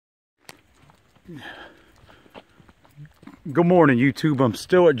Good morning, YouTube. I'm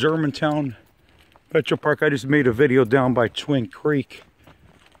still at Germantown MetroPark. I just made a video down by Twin Creek.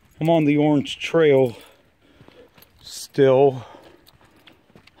 I'm on the Orange Trail still.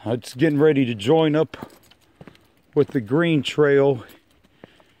 It's getting ready to join up with the Green Trail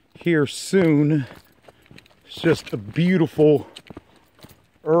here soon. It's just a beautiful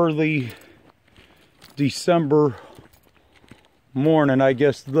early December morning, I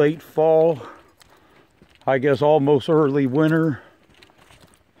guess late fall, I guess almost early winter.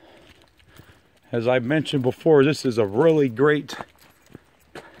 As I mentioned before, this is a really great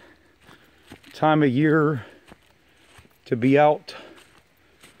time of year to be out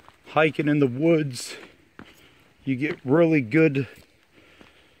hiking in the woods. You get really good,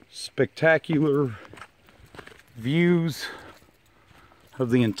 spectacular views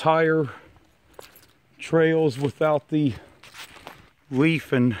of the entire trails without the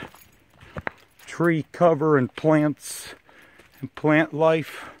leaf and tree cover and plants and plant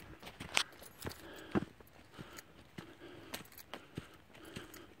life.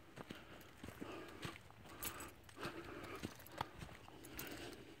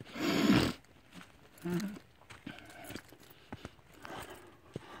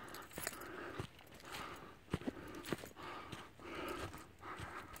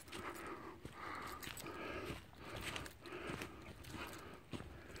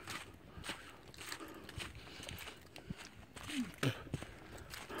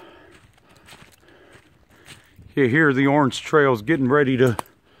 Yeah, here the Orange Trail is getting ready to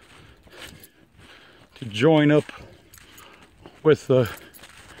join up with the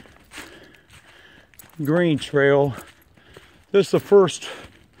Green Trail. This is the first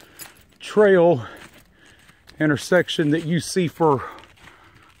trail intersection that you see for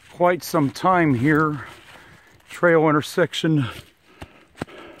quite some time here. Trail intersection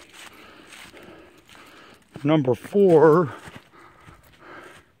number 4.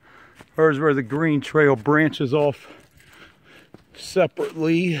 There's where the Green Trail branches off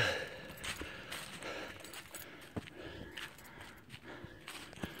separately.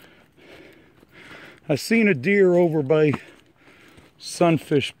 I seen a deer over by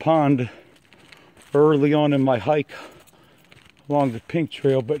Sunfish Pond early on in my hike along the Pink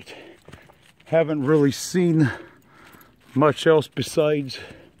Trail, but haven't really seen much else besides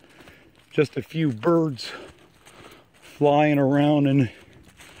just a few birds flying around and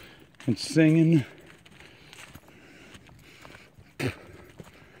singing.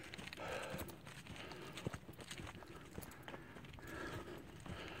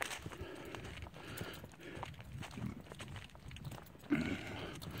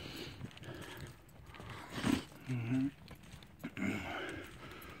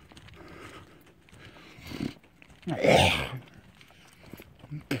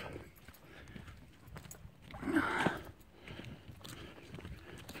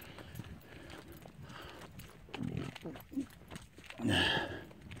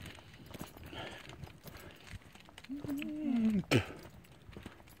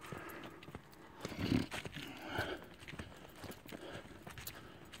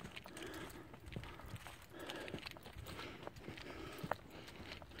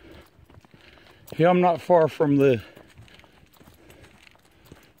 Yeah, I'm not far from the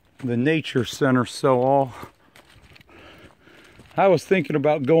nature center, so I was thinking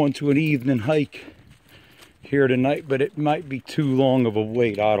about going to an evening hike here tonight, but it might be too long of a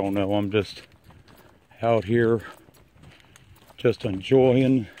wait. I don't know. I'm just out here just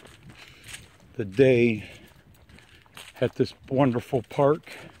enjoying the day at this wonderful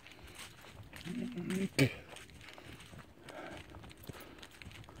park.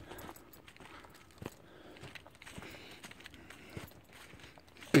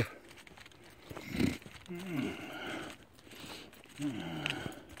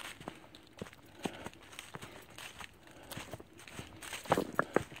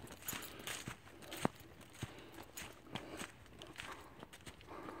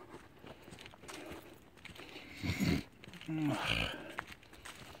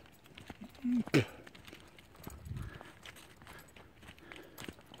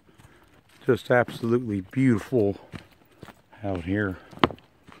 Just absolutely beautiful out here.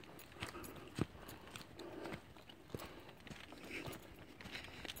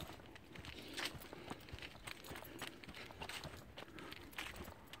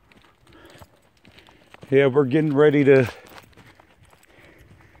 Yeah, we're getting ready to,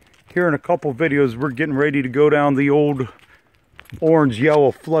 here in a couple videos, we're getting ready to go down the old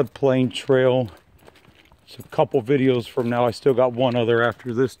orange-yellow floodplain trail. It's a couple videos from now. I still got one other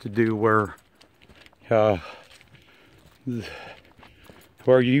after this to do where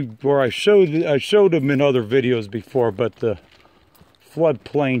where I showed them in other videos before, but the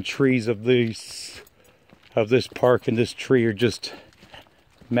floodplain trees of this park and this tree are just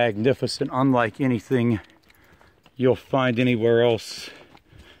magnificent, unlike anything you'll find anywhere else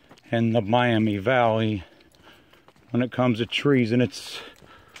in the Miami Valley when it comes to trees. And it's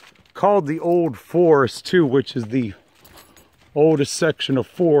called the Old Forest too, which is the oldest section of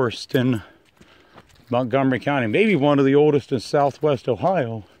forest in Montgomery County, maybe one of the oldest in Southwest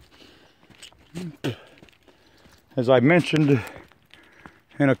Ohio. As I mentioned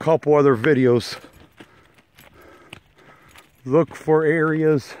in a couple other videos, look for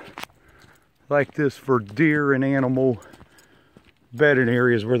areas like this for deer and animal bedding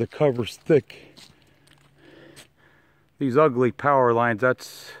areas where the cover's thick. These ugly power lines,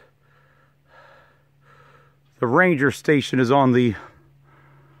 that's the ranger station is on the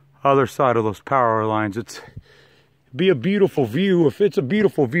other side of those power lines. It'd be a beautiful view. If it's a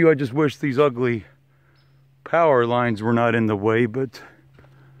beautiful view, I just wish these ugly power lines were not in the way, but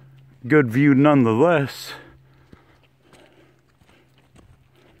good view nonetheless.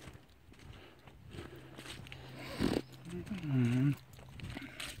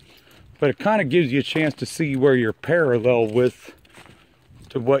 But it kind of gives you a chance to see where you're parallel with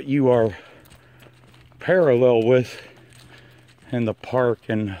to what you are parallel with in the park,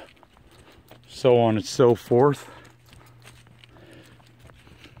 and so on and so forth.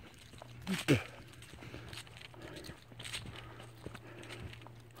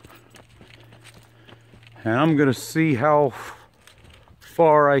 And I'm gonna see how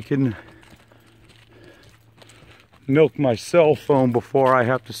far I can milk my cell phone before I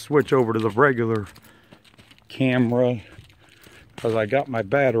have to switch over to the regular camera, because I got my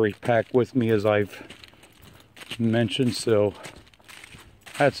battery pack with me, as I've mentioned, so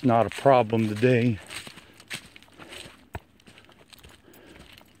that's not a problem today.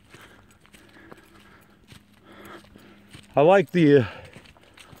 I like the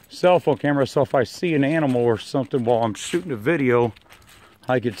cell phone camera, so if I see an animal or something while I'm shooting a video,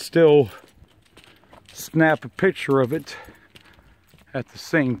 I could still snap a picture of it at the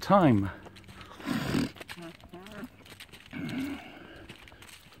same time.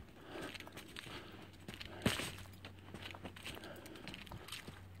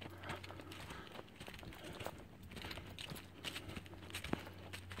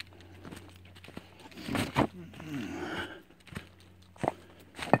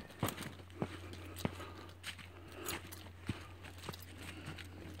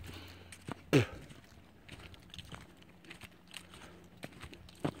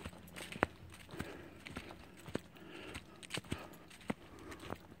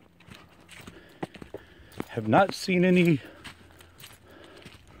 Have not seen any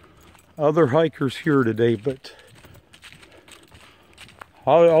other hikers here today, but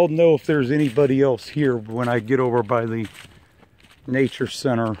I'll know if there's anybody else here when I get over by the Nature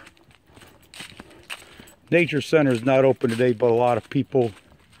Center. Nature Center is not open today, but a lot of people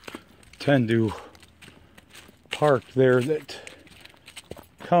tend to park there that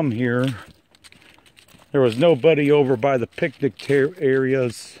come here. There was nobody over by the picnic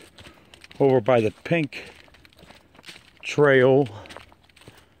areas, over by the Pink Trail.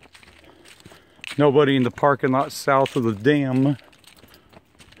 Nobody in the parking lot south of the dam.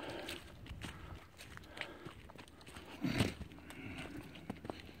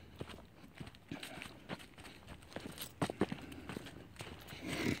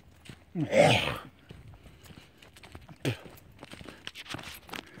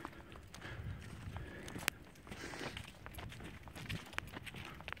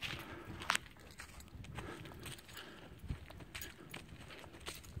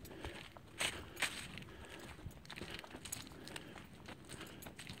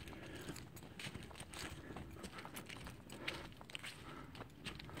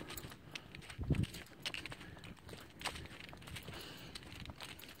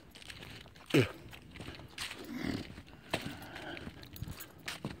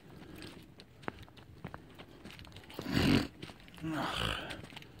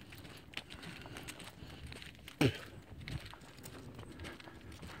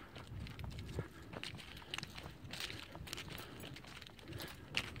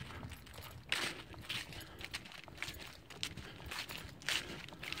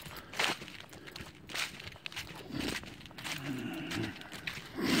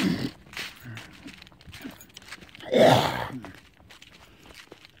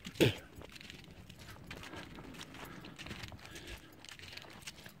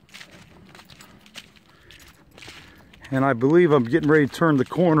 And I believe I'm getting ready to turn the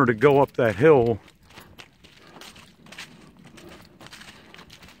corner to go up that hill.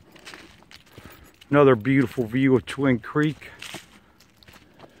 Another beautiful view of Twin Creek.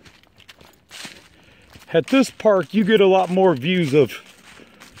 At this park, you get a lot more views of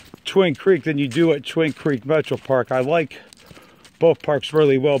Twin Creek than you do at Twin Creek MetroPark. I like both parks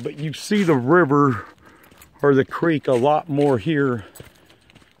really well, but you see the river or the creek a lot more here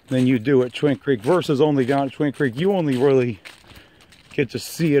than you do at Twin Creek, versus only down at Twin Creek. You only really get to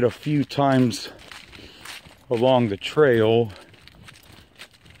see it a few times along the trail.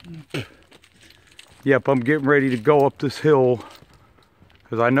 Yep, I'm getting ready to go up this hill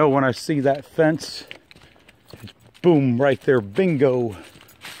because I know when I see that fence, it's boom, right there, bingo.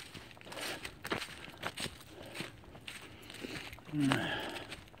 And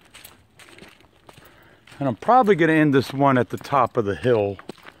I'm probably going to end this one at the top of the hill.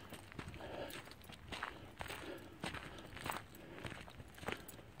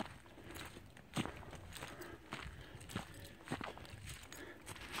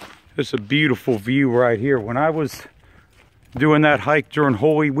 It's a beautiful view right here. When I was doing that hike during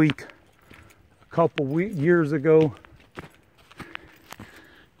Holy Week a couple years ago,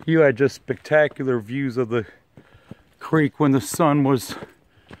 you had just spectacular views of the creek when the sun was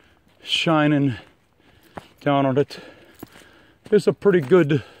shining down on it. It's a pretty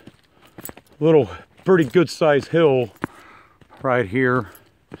good sized hill right here.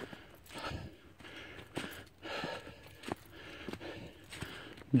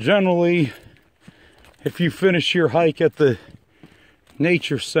 Generally, if you finish your hike at the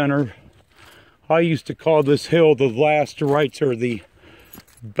nature center, I used to call this hill the last rites or the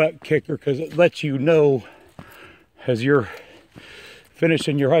butt kicker, because it lets you know as you're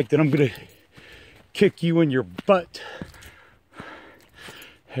finishing your hike that I'm going to kick you in your butt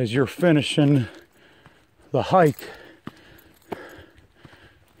as you're finishing the hike.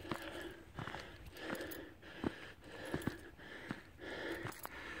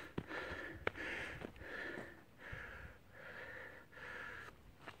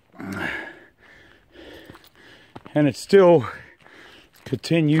 And it still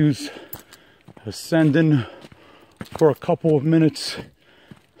continues ascending for a couple of minutes.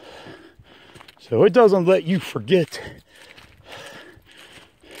 So it doesn't let you forget.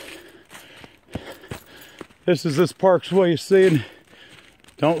 This is this park's way of saying,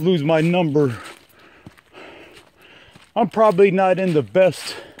 don't lose my number. I'm probably not in the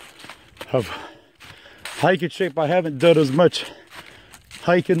best of hiking shape. I haven't done as much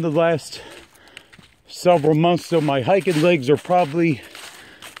hiking the last several months, so my hiking legs are probably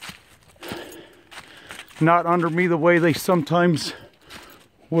not under me the way they sometimes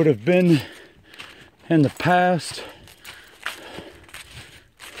would have been in the past.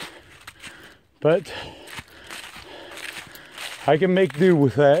 But I can make do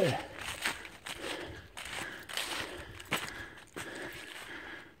with that.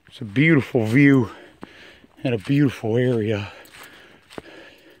 It's a beautiful view and a beautiful area.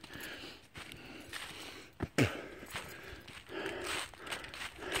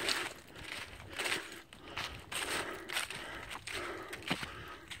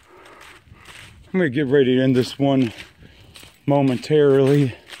 I'm going to get ready to end this one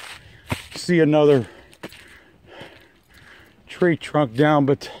momentarily. See another tree trunk down,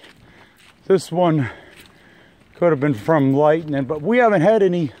 but this one could have been from lightning, but we haven't had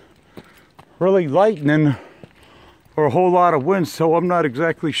any really lightning or a whole lot of wind, so I'm not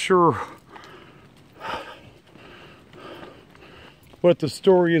exactly sure what the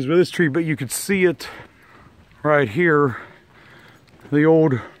story is with this tree, but you could see it right here, the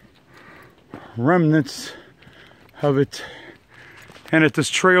old remnants of it. And at this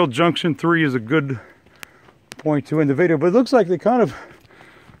trail, junction 3 is a good point to end the video, but it looks like they kind of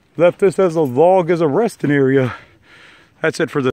left this as a log, as a resting area. That's it for the